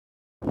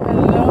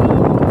Hello,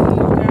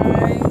 you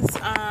guys.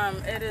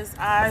 It is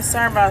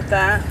sorry about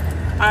that.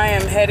 I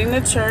am heading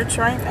to church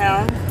right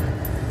now.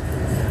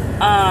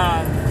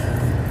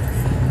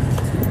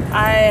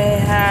 I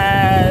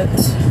had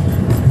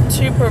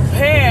to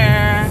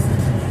prepare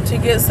to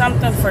get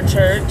something for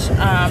church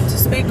to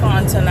speak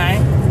on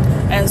tonight.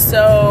 And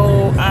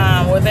so,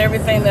 with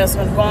everything that's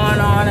been going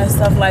on and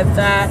stuff like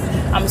that,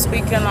 I'm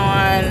speaking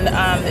on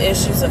the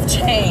issues of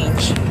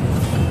change.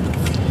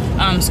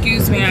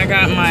 Excuse me, I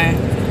got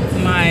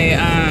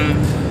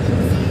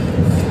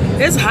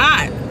it's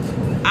hot.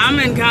 I'm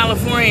in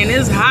California and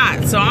it's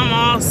hot, so I'm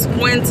all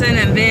squinting,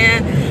 and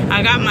then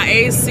I got my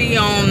AC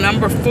on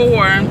number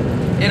 4.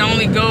 It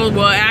only goes,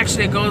 well,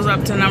 actually it goes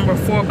up to number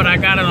 4, but I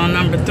got it on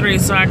number 3.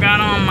 So I got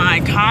on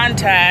my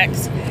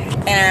contacts,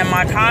 and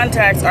my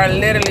contacts are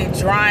literally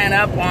drying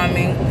up on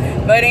me.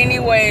 But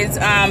anyways,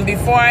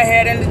 before I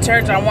head into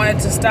church, I wanted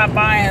to stop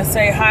by and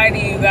say hi to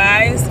you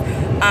guys.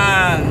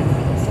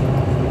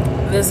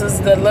 This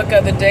is the look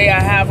of the day. I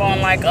have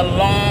on like a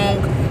long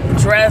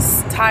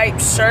dress type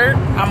shirt.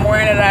 I'm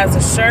wearing it as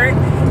a shirt,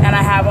 and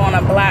I have on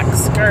a black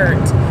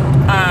skirt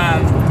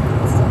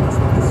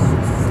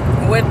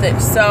with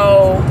it.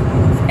 So,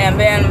 and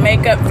then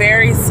makeup,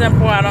 very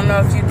simple. I don't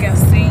know if you can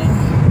see.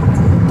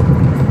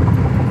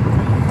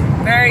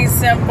 Very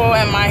simple,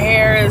 and my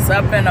hair is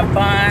up in a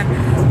bun.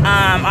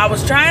 I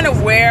was trying to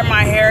wear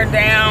my hair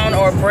down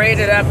or braid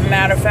it up,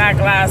 matter of fact,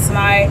 last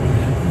night.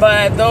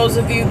 But those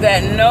of you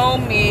that know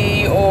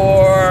me,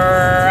 or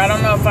I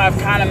don't know if I've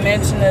kind of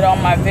mentioned it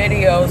on my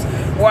videos,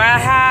 where I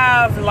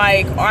have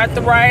like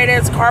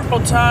arthritis,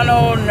 carpal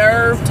tunnel,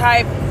 nerve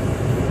type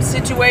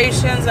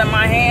situations in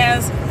my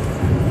hands.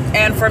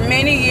 And for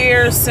many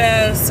years,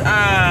 since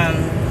I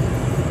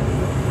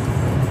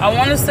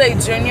want to say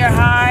junior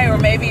high or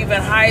maybe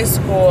even high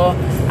school,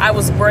 I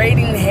was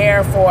braiding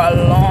hair for a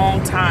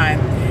long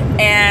time.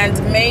 And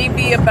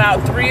maybe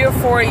about 3 or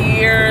 4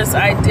 years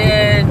I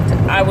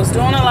was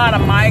doing a lot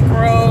of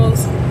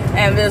micros,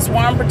 and this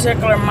one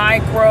particular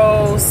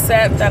micro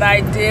set that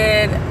I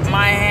did,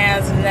 my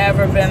hands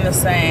never been the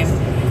same.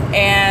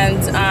 And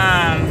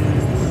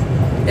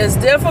it's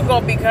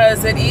difficult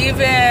because it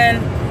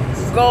even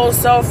goes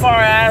so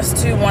far as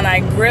to when I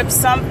grip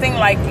something,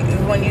 like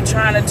when you're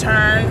trying to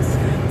turn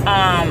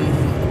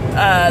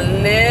a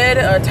lid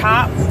or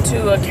top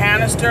to a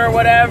canister or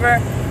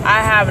whatever,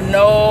 I have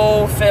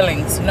no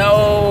feelings,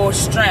 no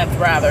strength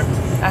rather.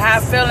 I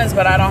have feelings,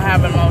 but I don't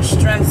have no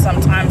strength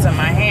sometimes in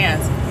my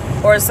hands.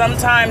 Or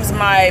sometimes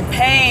my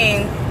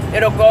pain,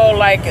 it'll go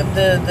like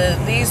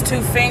these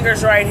 2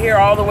 fingers right here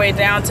all the way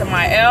down to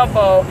my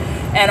elbow.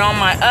 And on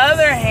my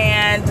other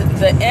hand,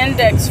 the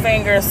index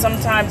finger,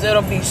 sometimes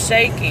it'll be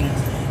shaking.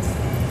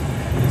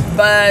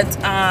 But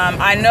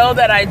I know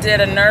that I did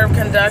a nerve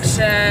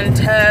conduction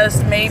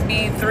test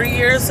maybe 3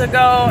 years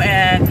ago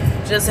and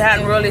just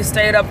hadn't really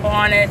stayed up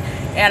on it.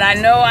 And I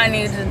know I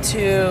needed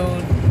to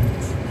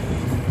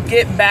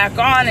get back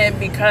on it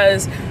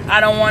because I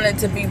don't want it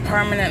to be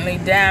permanently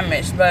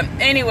damaged. But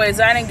anyways,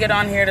 I didn't get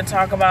on here to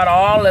talk about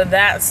all of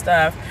that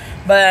stuff.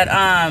 But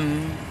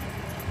I'm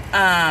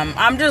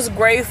just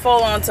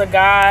grateful unto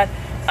God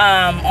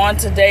on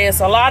today. It's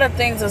a lot of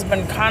things that's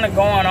been kind of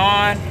going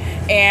on.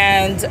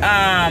 And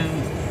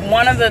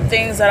one of the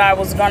things that I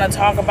was going to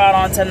talk about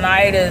on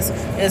tonight is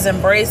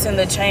embracing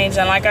the change.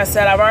 And like I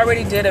said, I've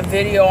already did a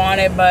video on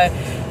it, but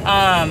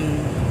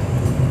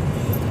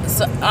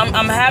so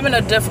I'm having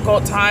a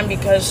difficult time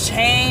because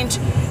change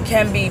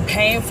can be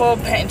painful.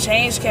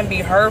 Change can be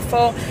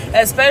hurtful,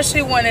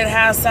 especially when it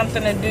has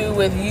something to do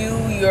with you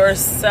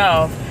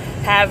yourself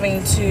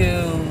having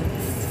to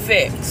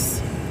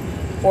fix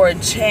or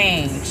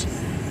change.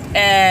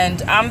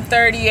 And I'm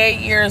 38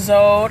 years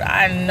old.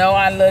 I know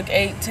I look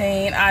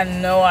 18. I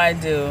know I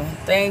do.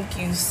 Thank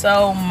you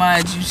so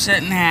much. You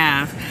shouldn't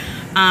have.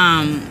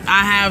 I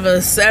have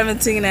a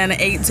 17 and an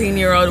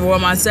 18-year-old. Well,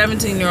 my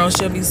 17-year-old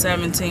should be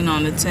 17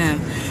 on the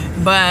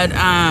 10th. But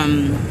I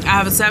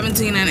have a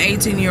 17 and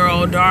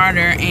 18-year-old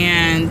daughter.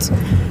 And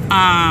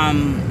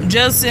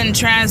just in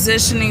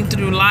transitioning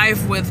through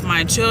life with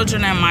my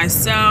children and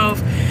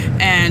myself,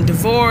 and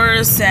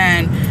divorce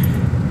and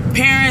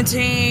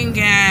parenting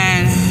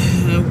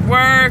and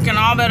work and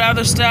all that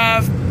other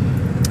stuff,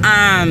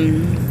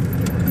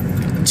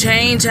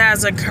 change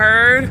has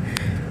occurred.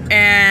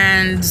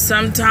 And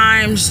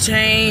sometimes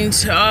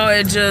change,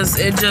 it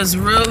just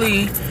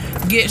really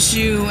gets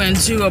you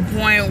into a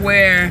point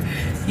where,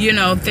 you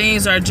know,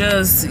 things are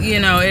just, you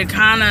know, it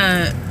kind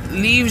of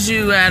leaves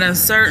you at a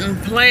certain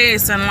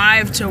place in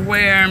life to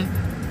where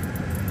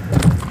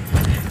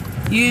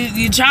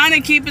you trying to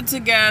keep it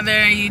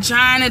together, you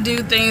trying to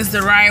do things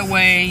the right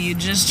way, you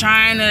just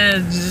trying.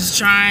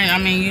 I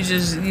mean, you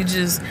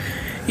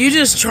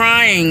just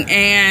trying.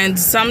 And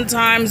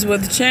sometimes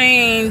with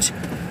change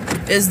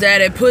is that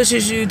it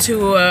pushes you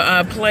to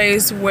a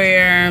place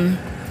where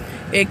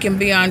it can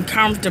be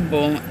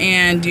uncomfortable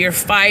and you're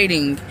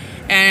fighting.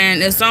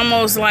 And it's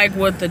almost like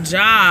with the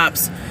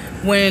jobs,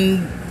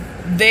 when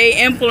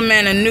they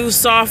implement a new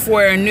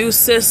software, a new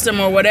system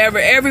or whatever,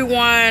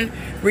 everyone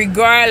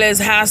regardless,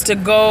 has to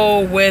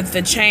go with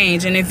the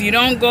change. And if you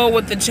don't go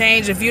with the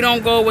change, if you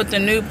don't go with the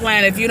new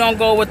plan, if you don't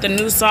go with the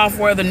new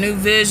software, the new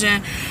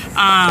vision,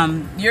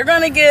 you're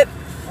going to get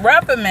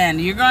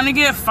reprimanded. You're going to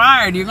get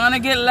fired. You're going to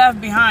get left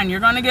behind. You're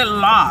going to get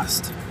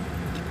lost.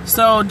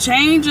 So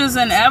change is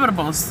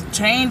inevitable.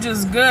 Change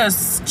is good.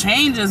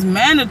 Change is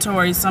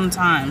mandatory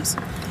sometimes.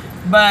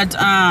 But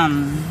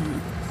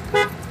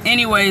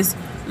anyways,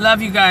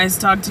 love you guys.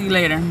 Talk to you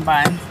later.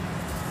 Bye.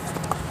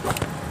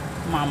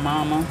 My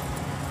mama.